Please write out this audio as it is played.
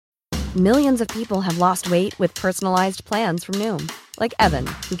Millions of people have lost weight with personalized plans from Noom. Like Evan,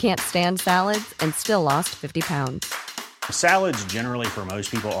 who can't stand salads and still lost 50 pounds. Salads generally for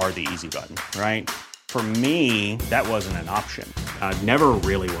most people are the easy button, right? For me, that wasn't an option. I never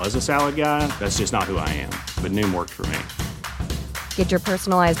really was a salad guy. That's just not who I am. But Noom worked for me. Get your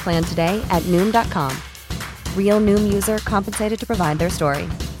personalized plan today at Noom.com. Real Noom user compensated to provide their story.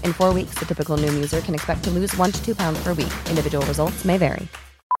 In 4 weeks, the typical Noom user can expect to lose 1 to 2 pounds per week. Individual results may vary.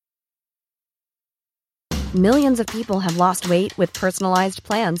 Millions of people have lost weight with personalized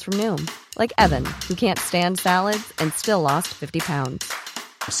plans from Noom. Like Evan, who can't stand salads and still lost 50 pounds.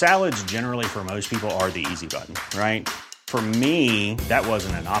 Salads generally for most people are the easy button, right? For me, that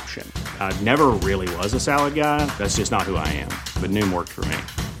wasn't an option. I never really was a salad guy. That's just not who I am. But Noom worked for me.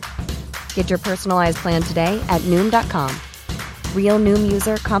 Get your personalized plan today at Noom.com. Real Noom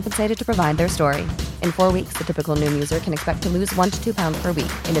user compensated to provide their story. In 4 weeks, the typical Noom user can expect to lose 1 to 2 pounds per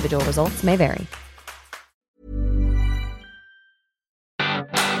week. Individual results may vary.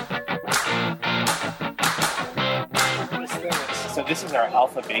 So this is our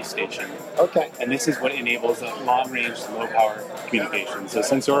Alpha base station. Okay. And this is what enables long-range, low-power communication. So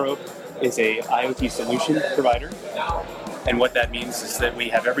Sensoro is a IoT solution provider. And what that means is that we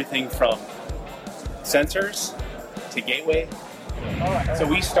have everything from sensors to gateway. So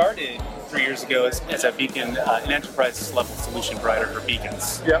we started 3 years ago as a beacon, an enterprise-level solution provider for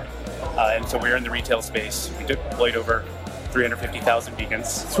beacons. Yep. And so we're in the retail space. We deployed over 350,000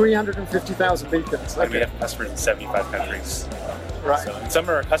 beacons. 350,000 beacons. And we Okay. have customers in 75 countries. Right. So, and some of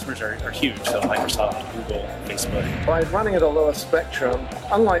our customers are huge, so Microsoft, Google, Facebook. By running at a lower spectrum,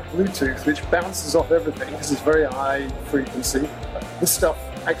 unlike Bluetooth, which bounces off everything because it's very high frequency, this stuff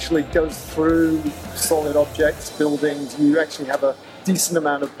actually goes through solid objects, buildings. You actually have a decent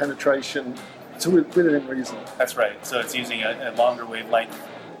amount of penetration within reason. That's right. So it's using a longer wavelength,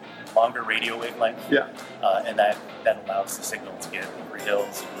 longer radio wavelength. Yeah. And that allows the signal to get over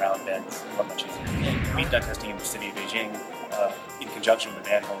hills and around bends a lot much easier. We've done testing in the city of Beijing in conjunction with the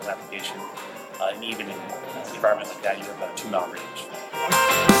manhole application. And even in an environment like that, you have about a 2-mile range.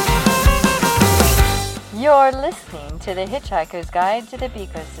 You're listening to The Hitchhiker's Guide to the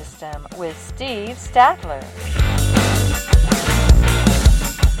Beacosystem with Steve Statler.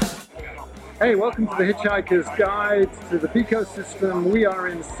 Hey, welcome to the Hitchhiker's Guide to the Beacosystem. We are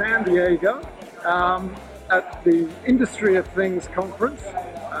in San Diego at the Industry of Things conference,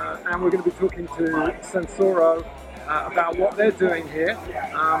 and we're going to be talking to Sensoro about what they're doing here.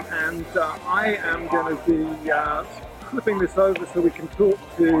 I am going to be flipping this over so we can talk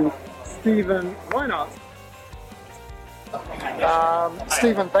to Stephen Weinert.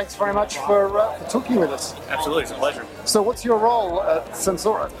 Stephen, thanks very much for talking with us. Absolutely, it's a pleasure. So what's your role at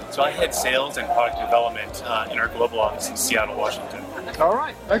Sensoro? So I head sales and product development in our global office in Seattle, Washington. All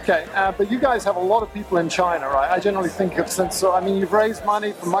right, okay. But you guys have a lot of people in China, right? I generally think of Sensoro. I mean, you've raised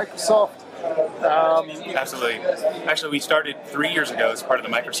money from Microsoft. Absolutely. Actually, we started 3 years ago as part of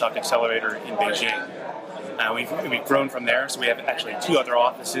the Microsoft Accelerator in Beijing. We've grown from there, so we have actually 2 other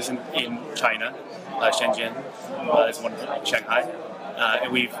offices in China. Shenzhen is one in Shanghai.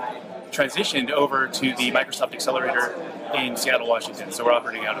 And we've transitioned over to the Microsoft Accelerator in Seattle, Washington. So we're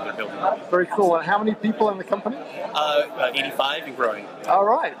operating out of their building. Very cool. And how many people in the company? 85 and growing. All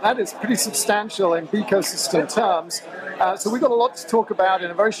right. That is pretty substantial in ecosystem terms. So we've got a lot to talk about in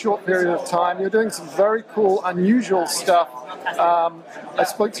a very short period of time. You're doing some very cool, unusual stuff. I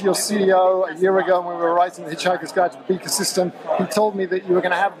spoke to your CEO a year ago when we were writing the Hitchhiker's Guide to the Beacosystem. He told me that you were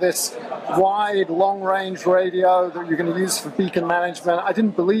going to have this wide, long-range radio that you're going to use for beacon management. I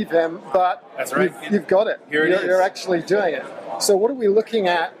didn't believe him, but that's right. You've got it. You're actually doing it. So what are we looking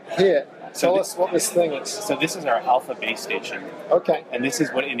at here? Tell us what this thing is. So this is our Alpha base station. Okay. And this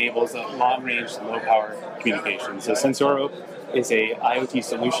is what enables long-range, low-power communication. So Sensoro is a IoT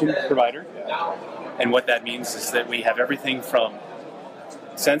solution provider. And what that means is that we have everything from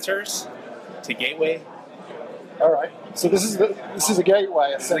sensors to gateway. All right. So this is a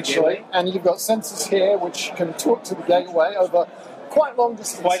gateway essentially, and you've got sensors here which can talk to the gateway over quite long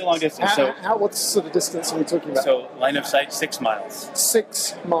distance. Quite a long distance. What sort of distance are we talking about? So line of sight 6 miles.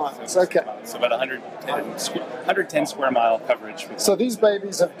 6 miles. Okay. So about 110 square mile coverage. So these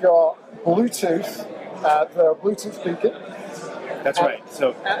babies have got Bluetooth. They're a Bluetooth beacon. That's right.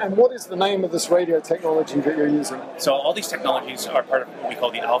 So, and what is the name of this radio technology that you're using? So all these technologies are part of what we call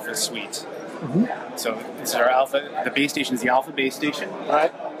the Alpha Suite. Mm-hmm. So this is our Alpha. The base station is the Alpha base station.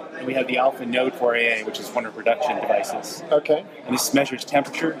 Right. And we have the Alpha Node 4AA, which is one of our production devices. Okay. And this measures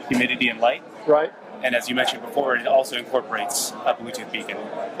temperature, humidity, and light. Right. And as you mentioned before, it also incorporates a Bluetooth beacon.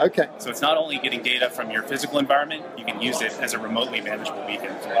 Okay. So it's not only getting data from your physical environment, you can use it as a remotely manageable beacon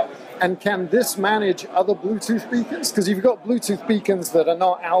as well. And can this manage other Bluetooth beacons? Because you've got Bluetooth beacons that are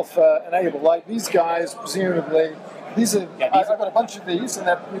not alpha enabled, like these guys, presumably. These are. I've got a bunch of these, and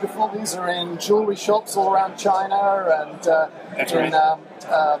they're beautiful. These are in jewelry shops all around China and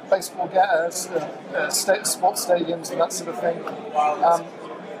baseball sports stadiums and that sort of thing.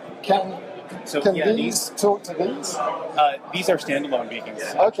 Can these talk to these? These are standalone beacons.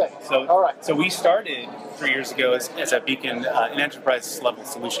 Okay. So, all right. So we started 3 years ago as a beacon, an enterprise level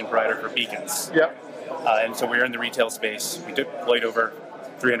solution provider for beacons. Yep. And so we're in the retail space. We deployed over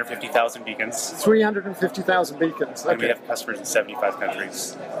 350,000 beacons. 350,000 beacons. Okay. And we have customers in 75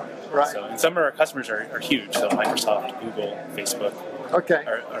 countries. Right. So, and some of our customers are huge. So Microsoft, Google, Facebook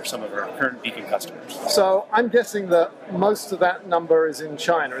are some of our current beacon customers. So I'm guessing that most of that number is in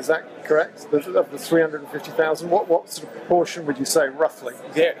China. Is that correct? Of the 350,000, what sort of proportion would you say, roughly?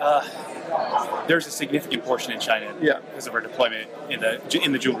 There's a significant portion in China because of our deployment in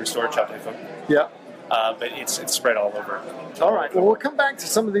the jewelry store, Chow Tai Fook. Yeah. But it's spread all over. All right. Well, we'll come back to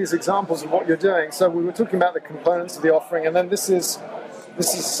some of these examples of what you're doing. So we were talking about the components of the offering, and then this is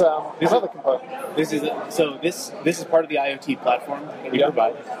another component. This is part of the IoT platform that we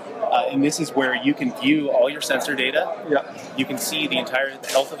provide, and this is where you can view all your sensor data. Yeah. You can see the entire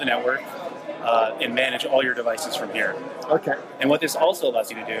health of the network and manage all your devices from here. Okay. And what this also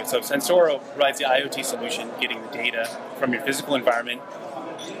allows you to do, so Sensoro provides the IoT solution, getting the data from your physical environment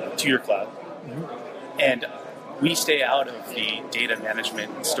to your cloud. Mm-hmm. And we stay out of the data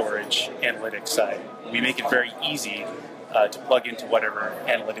management and storage analytics side. We make it very easy to plug into whatever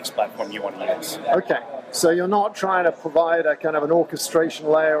analytics platform you want to use. Okay, so you're not trying to provide a kind of an orchestration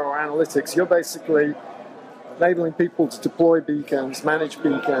layer or analytics. You're basically enabling people to deploy beacons, manage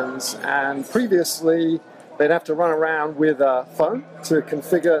beacons, and previously they'd have to run around with a phone to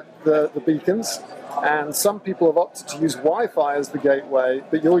configure the beacons, and some people have opted to use Wi-Fi as the gateway,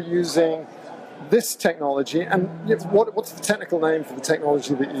 but you're using this technology, and what's the technical name for the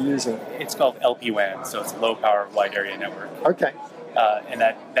technology that you're using? It's called LPWAN, so it's low power wide area network. Okay. And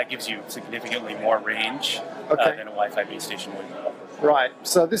that gives you significantly more range than a Wi-Fi base station would. Right.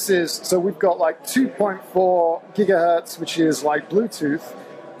 So we've got like 2.4 gigahertz, which is like Bluetooth,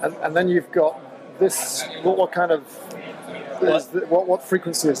 and then you've got this. What kind of what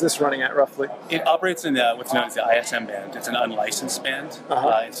frequency is this running at roughly? It operates in what's known as the ISM band. It's an unlicensed band,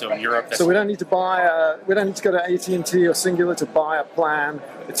 and so in Europe. So we don't need to we don't need to go to AT&T or Singular to buy a plan.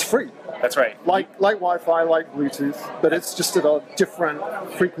 It's free. That's right. Like Wi-Fi, like Bluetooth, but it's just at a different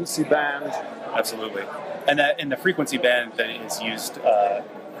frequency band. Absolutely, and the frequency band that is used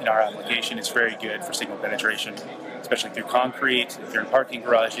in our application is very good for signal penetration, especially through concrete, if you're in parking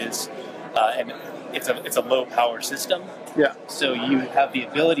garages, and it's a low power system. Yeah. So you have the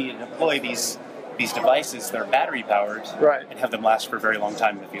ability to deploy these devices that are battery powered, right, and have them last for a very long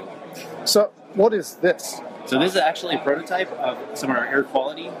time in the field. So what is this? So this is actually a prototype of some of our air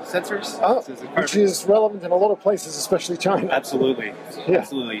quality sensors. Oh, which is relevant in a lot of places, especially China. Absolutely. Yeah.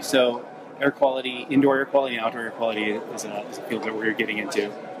 Absolutely. So air quality, indoor air quality and outdoor air quality is a field that we're getting into.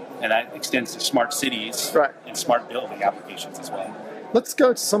 And that extends to smart cities and smart building applications as well. Let's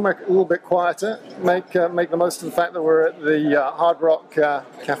go to somewhere a little bit quieter, make the most of the fact that we're at the Hard Rock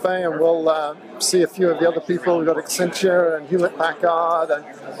Cafe, and we'll see a few of the other people. We've got Accenture and Hewlett-Packard, and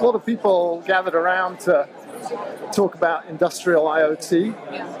a lot of people gathered around to talk about industrial IoT.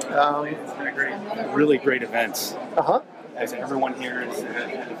 It's been a really great event. As everyone here is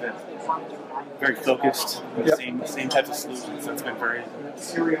very focused with the same types of solutions, so it's been very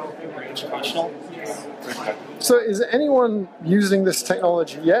educational. So is anyone using this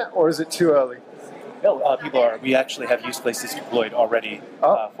technology yet, or is it too early? No, people are. We actually have use cases deployed already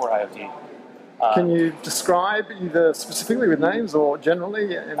for IoT. Can you describe either specifically with names or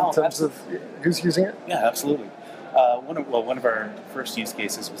generally in terms of who's using it? Yeah, absolutely. One of our first use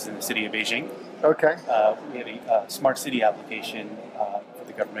cases was in the city of Beijing. Okay. We have a smart city application for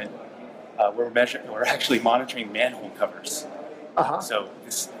the government. We're actually monitoring manhole covers. So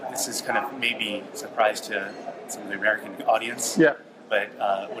this is kind of maybe a surprise to some of the American audience. Yeah. But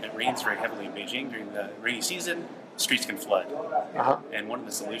when it rains very heavily in Beijing during the rainy season, streets can flood. And one of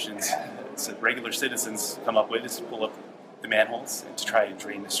the solutions that regular citizens come up with is to pull up the manholes and to try and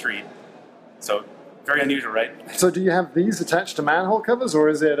drain the street. So very unusual, right? So do you have these attached to manhole covers, or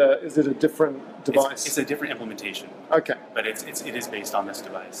is it a different device? It's a different implementation. Okay. But it is based on this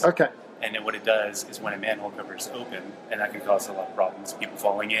device. Okay. And then what it does is when a manhole cover is open, and that can cause a lot of problems, people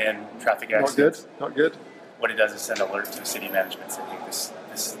falling in, traffic accidents. Not good. What it does is send an alert to the city management saying, hey, this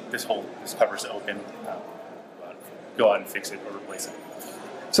this cover's open. Go out and fix it or replace it.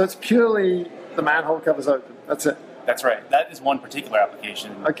 So it's purely the manhole cover's open. That's it. That's right. That is one particular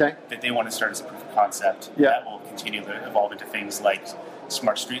application Okay. that they want to start as a proof of concept. Yeah. That will continue to evolve into things like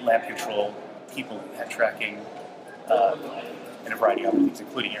smart street lamp control, people tracking, and a variety of other things,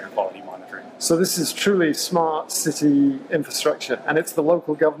 including air quality monitoring. So this is truly smart city infrastructure, and it's the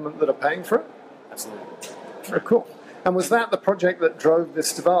local government that are paying for it? Absolutely. Very cool. And was that the project that drove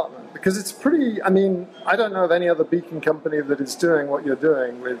this development? Because it's pretty, I mean, I don't know of any other beacon company that is doing what you're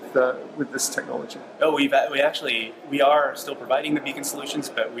doing with this technology. Oh, we are still providing the beacon solutions,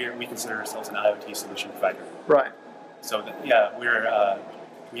 but we consider ourselves an IoT solution provider. Right. So we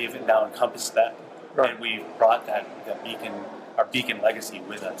have now encompassed that, Right. and we've brought our beacon legacy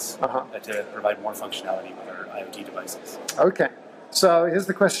with us to provide more functionality with our IoT devices. Okay. So here's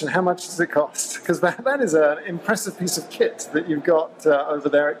the question, how much does it cost? Because that is an impressive piece of kit that you've got over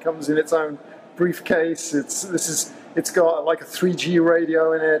there. It comes in its own briefcase. It's got like a 3G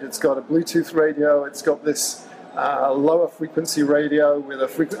radio in it. It's got a Bluetooth radio. It's got this lower frequency radio with a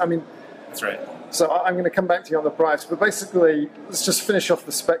That's right. So I'm going to come back to you on the price, but basically, let's just finish off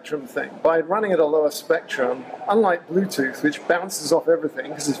the spectrum thing. By running at a lower spectrum, unlike Bluetooth, which bounces off everything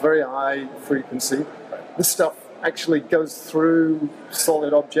because it's very high frequency, this stuff actually goes through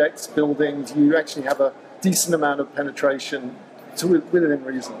solid objects, buildings. You actually have a decent amount of penetration within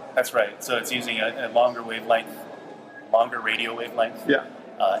reason. That's right. So it's using a longer radio wavelength. Yeah.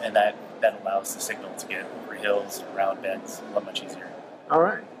 And that allows the signal to get over hills, around bends, a lot much easier. All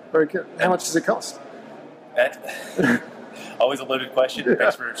right. Very good. How much does it cost? That always a loaded question. Yeah.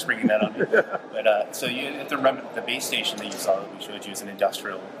 Thanks for springing that on me. Yeah. But so you have to remember the base station that you saw that we showed you is an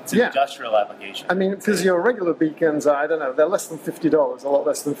industrial. It's an industrial application. I mean, because your regular beacons, I don't know, they're less than $50, a lot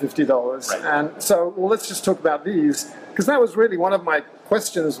less than $50. Right. And so, well, let's just talk about these, because that was really one of my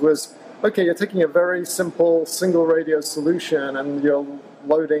questions was, okay, you're taking a very simple single radio solution and you're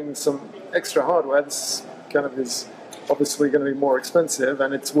loading some extra hardware. This kind of is obviously going to be more expensive,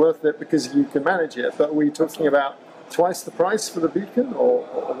 and it's worth it because you can manage it. But are we talking about twice the price for the beacon, or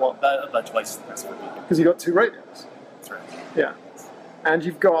what? About twice the price for the beacon. Because you've got two radios. That's right. Yeah. And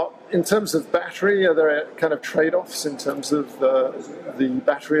you've got, in terms of battery, are there kind of trade-offs in terms of the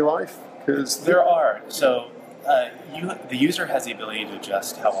battery life? Because there are. So the user has the ability to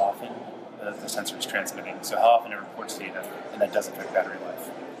adjust how often the sensor is transmitting, so how often it reports data, and that does affect battery life.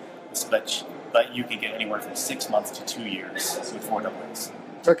 But you can get anywhere from 6 months to 2 years with 4 AA's.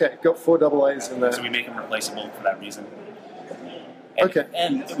 Okay, got 4 AA's in there. So we make them replaceable for that reason.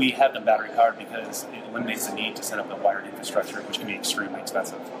 And we have them battery powered because it eliminates the need to set up a wired infrastructure, which can be extremely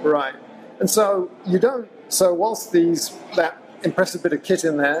expensive. Right. And so you don't. So whilst that impressive bit of kit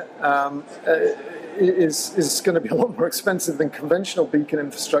in there is going to be a lot more expensive than conventional beacon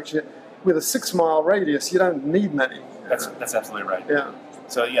infrastructure, with a 6-mile radius, you don't need many. That's absolutely right. Yeah.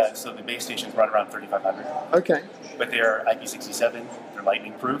 So the base stations run around 3,500. Okay. But they're IP67. They're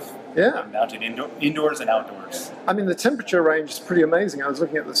lightning proof. Yeah. They're mounted indoors and outdoors. I mean, the temperature range is pretty amazing. I was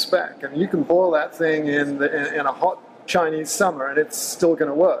looking at the spec, and you can boil that thing in a hot Chinese summer, and it's still going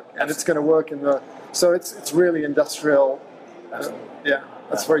to work. And it's going to work so it's really industrial. Yeah,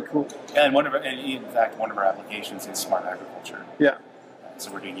 that's very cool. And in fact, one of our applications is smart agriculture. Yeah. So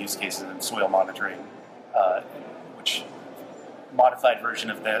we're doing use cases in soil monitoring, which modified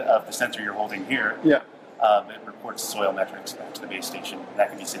version of the sensor you're holding here. Yeah. It reports soil metrics back to the base station. That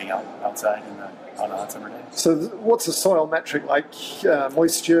can be sitting outside on a hot summer day. So what's a soil metric, like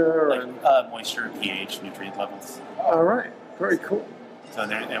moisture? Moisture, pH, nutrient levels. All right. Very cool. So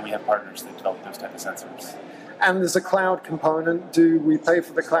and we have partners that develop those type of sensors. And there's a cloud component. Do we pay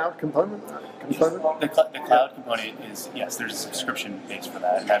for the cloud component? The cloud component is, yes, there's a subscription base for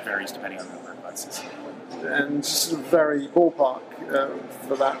that, and that varies depending on the number of devices. And just very ballpark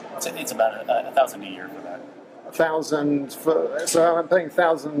for that. It's about $1,000 a year for that. 1,000 so I'm paying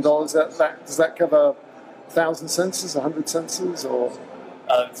 $1,000. Does that cover 1,000 sensors, 100 sensors, or?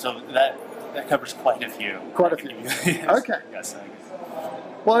 So that covers quite a few. Quite a few. Yes. Okay. Yes.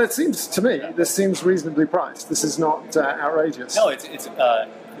 Well, it seems to me this seems reasonably priced. This is not outrageous. No, it's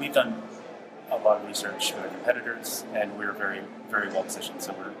we've done a lot of research with our competitors, and we're very, very well positioned.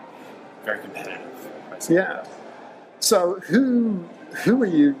 So we're very competitive. Yeah. So who are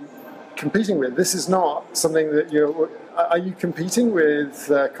you competing with? This is not something that are you competing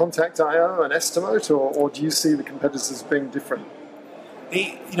with Contact.io and Estimote, or do you see the competitors as being different?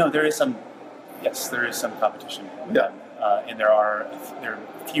 There is some competition. Yeah. And there are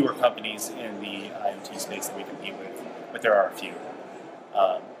fewer companies in the IoT space that we compete with, but there are a few.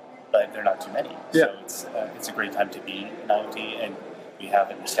 But they're not too many. Yeah. So it's a great time to be in IoT, and we have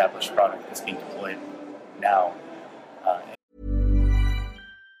an established product that's being deployed now.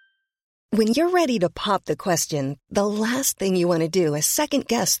 When you're ready to pop the question, the last thing you want to do is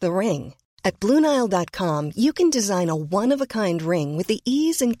second-guess the ring. At BlueNile.com, you can design a one-of-a-kind ring with the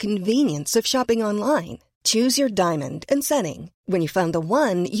ease and convenience of shopping online. Choose your diamond and setting. When you find the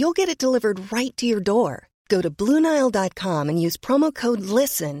one, you'll get it delivered right to your door. Go to BlueNile.com and use promo code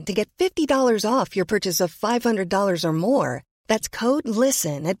LISTEN to get $50 off your purchase of $500 or more. That's code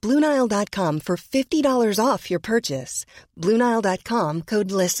LISTEN at BlueNile.com for $50 off your purchase. BlueNile.com,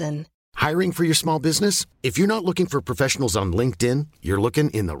 code LISTEN. Hiring for your small business? If you're not looking for professionals on LinkedIn, you're looking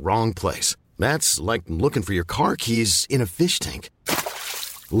in the wrong place. That's like looking for your car keys in a fish tank.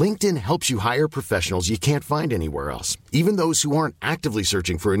 LinkedIn helps you hire professionals you can't find anywhere else, even those who aren't actively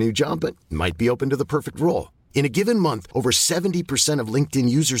searching for a new job but might be open to the perfect role. In a given month, over 70% of LinkedIn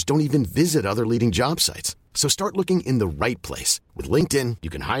users don't even visit other leading job sites. So start looking in the right place. With LinkedIn, you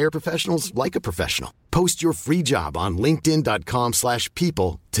can hire professionals like a professional. Post your free job on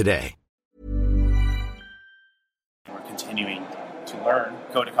linkedin.com/people today. We're continuing to learn,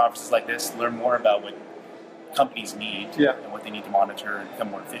 go to conferences like this, learn more about what companies need and what they need to monitor and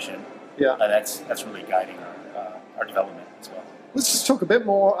become more efficient. That's really guiding our development as well. Let's just talk a bit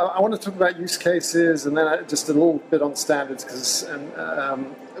more. I want to talk about use cases and then just a little bit on standards.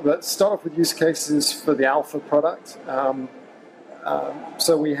 But start off with use cases for the Alpha product.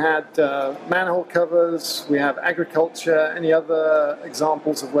 So we had manhole covers, we have agriculture. Any other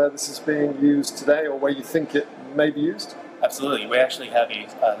examples of where this is being used today or where you think it may be used? Absolutely. We actually have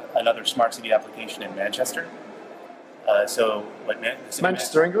another smart city application in Manchester.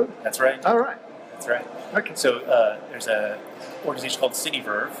 Manchester, England? That's right. All right. That's right. Okay. So there's an organization called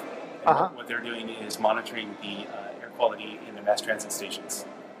CityVerve. What they're doing is monitoring the air quality in the mass transit stations.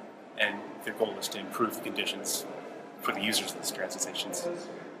 And their goal is to improve the conditions for the users of these transit stations.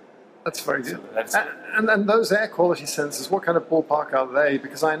 That's very good. So and those air quality sensors, what kind of ballpark are they?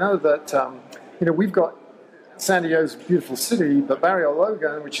 Because I know that we've got San Diego's a beautiful city, but Barrio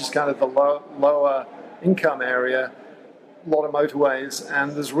Logan, which is kind of the lower income area, a lot of motorways,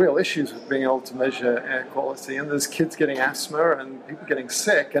 and there's real issues with being able to measure air quality, and there's kids getting asthma and people getting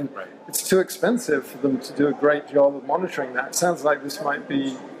sick, and it's too expensive for them to do a great job of monitoring that. It sounds like this might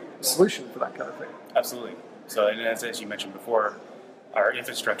be a solution for that kind of thing. Absolutely. So, and as you mentioned before, our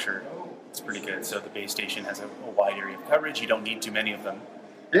infrastructure is pretty good. So the base station has a wide area of coverage. You don't need too many of them.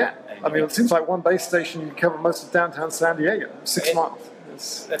 Yeah, I mean, it seems like one base station you cover most of downtown San Diego, 6 miles.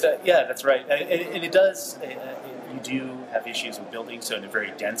 That's right. And it does. You do have issues with buildings. So in a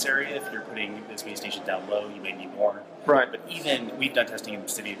very dense area, if you're putting the space station down low, you may need more. Right. But even we've done testing in the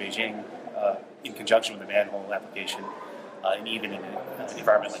city of Beijing in conjunction with the manhole application, and even in an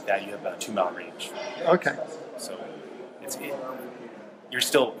environment like that, you have about a 2-mile range. Okay. So you're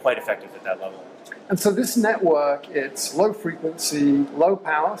still quite effective at that level. And so this network, it's low frequency, low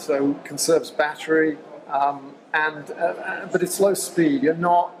power, so conserves battery, but it's low speed.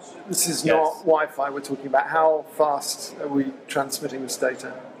 This is not Wi-Fi we're talking about. How fast are we transmitting this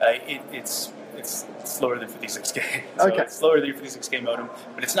data? It's slower than 56K. So okay. It's slower than your 56K modem,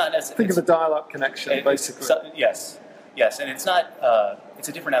 but it's not necessarily. Think of a dial-up connection, basically. Yes, and it's not. It's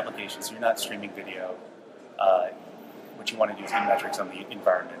a different application, so you're not streaming video. What you want to do is get metrics on the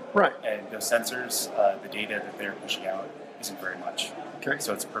environment. Right. And those sensors, the data that they're pushing out isn't very much. Okay.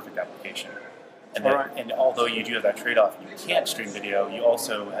 So it's a perfect application. And, and although you do have that trade-off and you can't stream video, you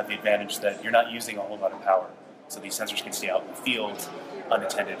also have the advantage that you're not using a whole lot of power. So these sensors can stay out in the field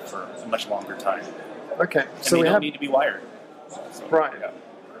unattended for a much longer time. Okay. And so they don't need to be wired. So, right. Yeah.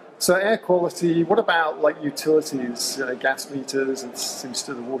 So air quality, what about like utilities, gas meters, it seems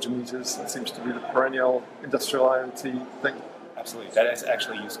to the water meters, that seems to be the perennial industrial IoT thing? Absolutely. That is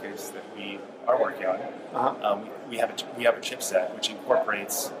actually a use case that we are working on. We have a chipset which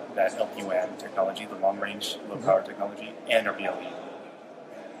incorporates that LPWAN technology, the long-range, low-power technology, and our BLE.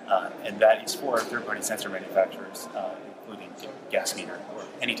 And that is for third-party sensor manufacturers, including gas meter or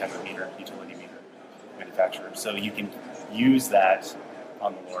any type of meter, utility meter manufacturer. So you can use that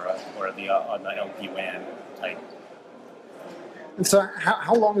on the LoRa or on the LPWAN type. And so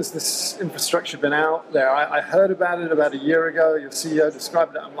how long has this infrastructure been out there? I heard about it about a year ago. Your CEO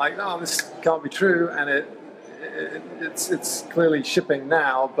described it. I'm like, no, this can't be true. And it's clearly shipping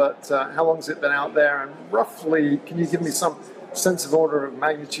now. But how long has it been out there? And roughly, can you give me some sense of order of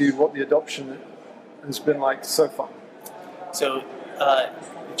magnitude what the adoption has been like so far? So the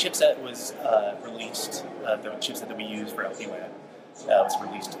chipset was released, the chipset that we use for LPWAN was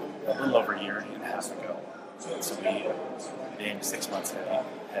released a little over a year and a half ago. So we, within 6 months,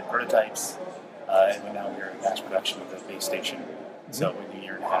 had prototypes, and now we're in mass production of the base station. So in a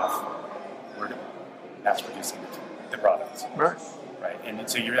year and a half, we're mass producing the product. Right. Right. And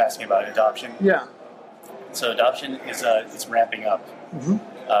so you're asking about adoption. Yeah. So adoption is ramping up. Mm-hmm.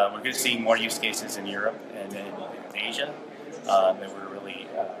 We're going to see more use cases in Europe and in Asia. And we're really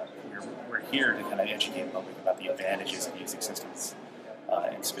we're here to kind of educate the public about the advantages of using systems,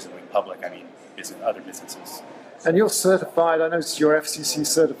 and specifically public. I mean, other businesses. And you're certified. I noticed you're FCC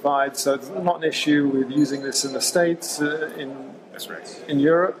certified, so it's not an issue with using this in the States. That's right. In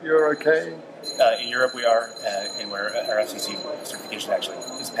Europe, you're okay. In Europe, we are, and where our FCC certification actually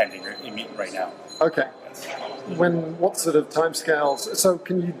is pending right now. Okay. What sort of timescales? So,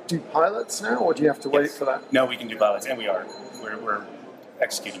 can you do pilots now, or do you have to wait for that? No, we can do pilots, and we are. We're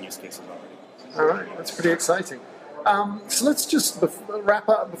executing use cases already. All right, that's pretty exciting. So let's just wrap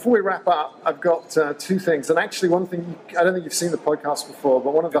up. Before we wrap up, I've got two things. And actually, one thing, I don't think you've seen the podcast before,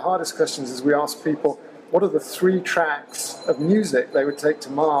 but one of the hardest questions is we ask people, what are the 3 tracks of music they would take to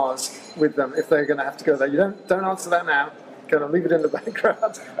Mars with them if they're going to have to go there? You don't answer that now. Kind of leave it in the background.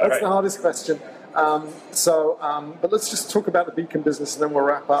 That's right. The hardest question. But let's just talk about the beacon business and then we'll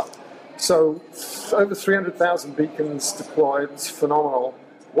wrap up. So over 300,000 beacons deployed. It's phenomenal.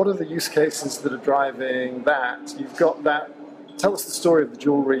 What are the use cases that are driving that? You've got that. Tell us the story of the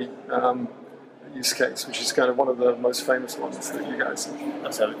jewelry use case, which is kind of one of the most famous ones that you guys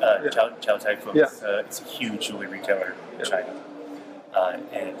have. So Chow Tai Fook, it's a huge jewelry retailer in China.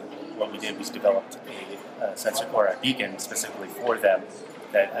 And what we did was developed a sensor or a beacon specifically for them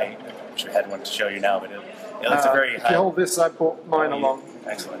that I wish I had one to show you now, but it's a very high... If you hold this, I brought mine along.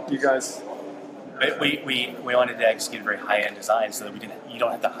 Excellent. You guys... But we wanted to execute a very high-end design so that you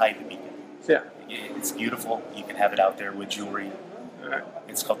don't have to hide the beacon. Yeah. It's beautiful. You can have it out there with jewelry. Right.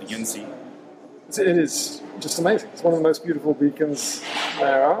 It's called the Yunzi. It is just amazing. It's one of the most beautiful beacons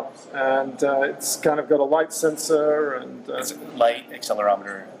there are, and it's kind of got a light sensor and... it's light,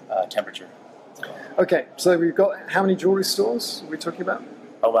 accelerometer, temperature. Okay, so we've got how many jewelry stores are we talking about?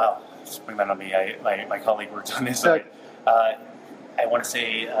 Oh wow, just bring that on me. My colleague worked on this. I want to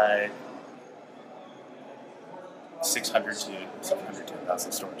say 600 to 700 to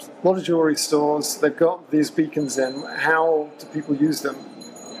 1,000 stores. A lot of jewelry stores. They've got these beacons in. How do people use them?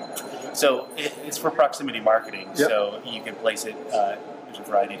 So it's for proximity marketing. Yep. So you can place it. There's a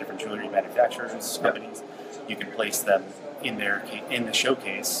variety of different jewelry manufacturers, companies. You can place them in the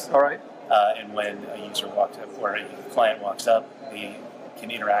showcase. All right. And when a user walks up or a client walks up, they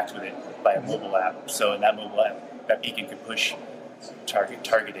can interact with it by a mobile app. So in that mobile app, that beacon can push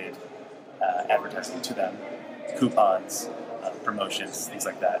targeted advertising to them, coupons, promotions, things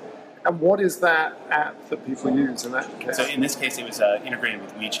like that. And what is that app that people use in that case? So in this case, it was integrated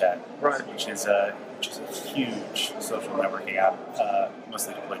with WeChat, right, which is a huge social networking app,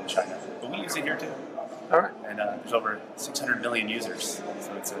 mostly deployed in China. But we use it here too. All right. And there's over 600 million users,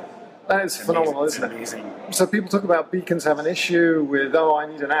 so that is phenomenal, isn't it? Amazing. So people talk about beacons have an issue with, I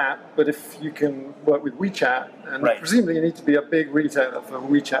need an app, but if you can work with WeChat, and right. Presumably you need to be a big retailer for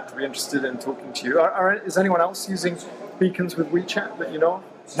WeChat to be interested in talking to you. Is anyone else using beacons with WeChat that you know of?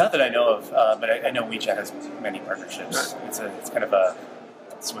 Not that I know of, but I know WeChat has many partnerships. Right. It's kind of a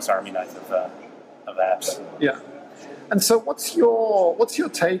Swiss Army knife of apps. Yeah. And so what's your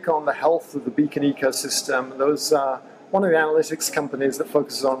take on the health of the beacon ecosystem? Those one of the analytics companies that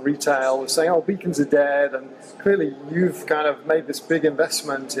focuses on retail was saying, beacons are dead, and clearly you've kind of made this big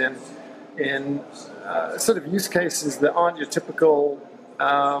investment in sort of use cases that aren't your typical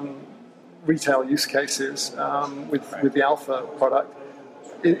retail use cases with the Alpha product.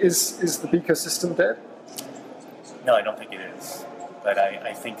 Is the ecosystem dead? No, I don't think it is. But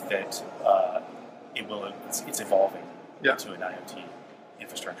I think that it will. It's evolving into an IoT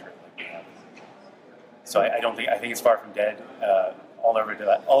infrastructure like we have. So I don't think. I think it's far from dead. All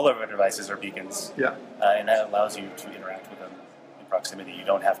of our devices are beacons. Yeah. And that allows you to interact with them in proximity. You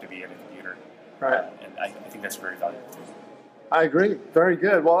don't have to be at a computer. Right. And I think that's very valuable too. I agree. Very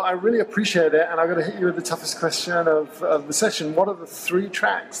good. Well, I really appreciate it, and I'm going to hit you with the toughest question of the session. What are the 3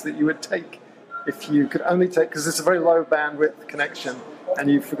 tracks that you would take if you could only take, because it's a very low bandwidth connection, and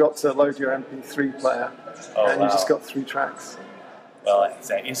you forgot to load your MP3 player, you just got 3 tracks? Well,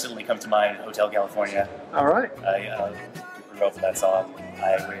 I instantly come to mind Hotel California. All right. I grew up with that song.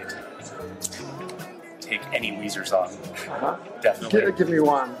 I would take any Weezer song. Uh-huh. Definitely. Give me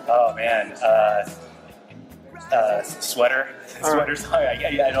one. Oh, man. Sweater. Sweater song.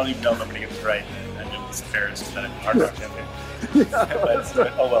 I don't even know if I'm going to get this right. I'm doing this embarrassed that I'm hard rock champion.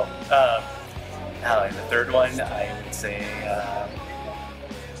 but oh well. And the third one, I would say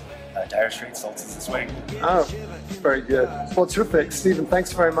Dire Straits, Sultans of Swing. Oh, very good. Well, terrific. Stephen,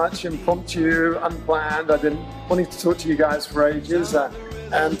 thanks very much. Impromptu, unplanned. I've been wanting to talk to you guys for ages.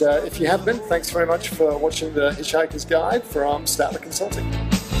 And if you have been, thanks very much for watching The Hitchhiker's Guide from Statler Consulting.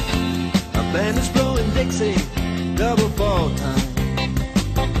 A band is blowing Dixie, double fall time.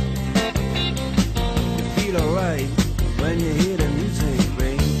 You feel alright when you hear the music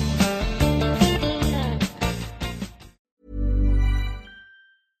ring.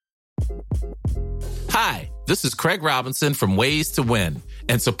 Hi, this is Craig Robinson from Ways to Win,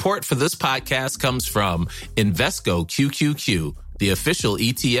 and support for this podcast comes from Invesco QQQ, the official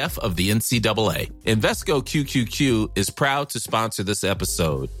ETF of the NCAA. Invesco QQQ is proud to sponsor this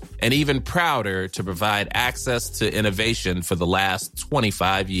episode, and even prouder to provide access to innovation for the last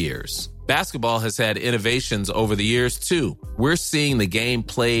 25 years. Basketball has had innovations over the years, too. We're seeing the game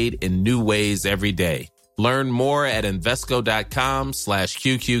played in new ways every day. Learn more at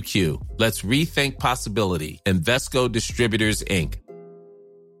Invesco.com/QQQ. Let's rethink possibility. Invesco Distributors, Inc.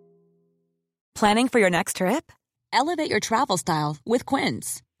 Planning for your next trip? Elevate your travel style with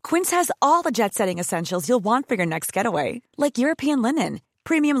Quince. Quince has all the jet-setting essentials you'll want for your next getaway, like European linen,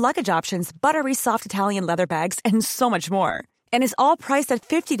 premium luggage options, buttery soft Italian leather bags, and so much more. And is all priced at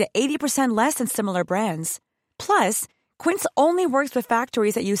 50 to 80% less than similar brands. Plus, Quince only works with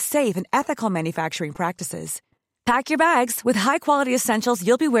factories that use safe and ethical manufacturing practices. Pack your bags with high-quality essentials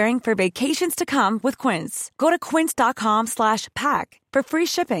you'll be wearing for vacations to come with Quince. Go to quince.com/pack for free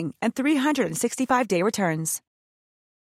shipping and 365-day returns.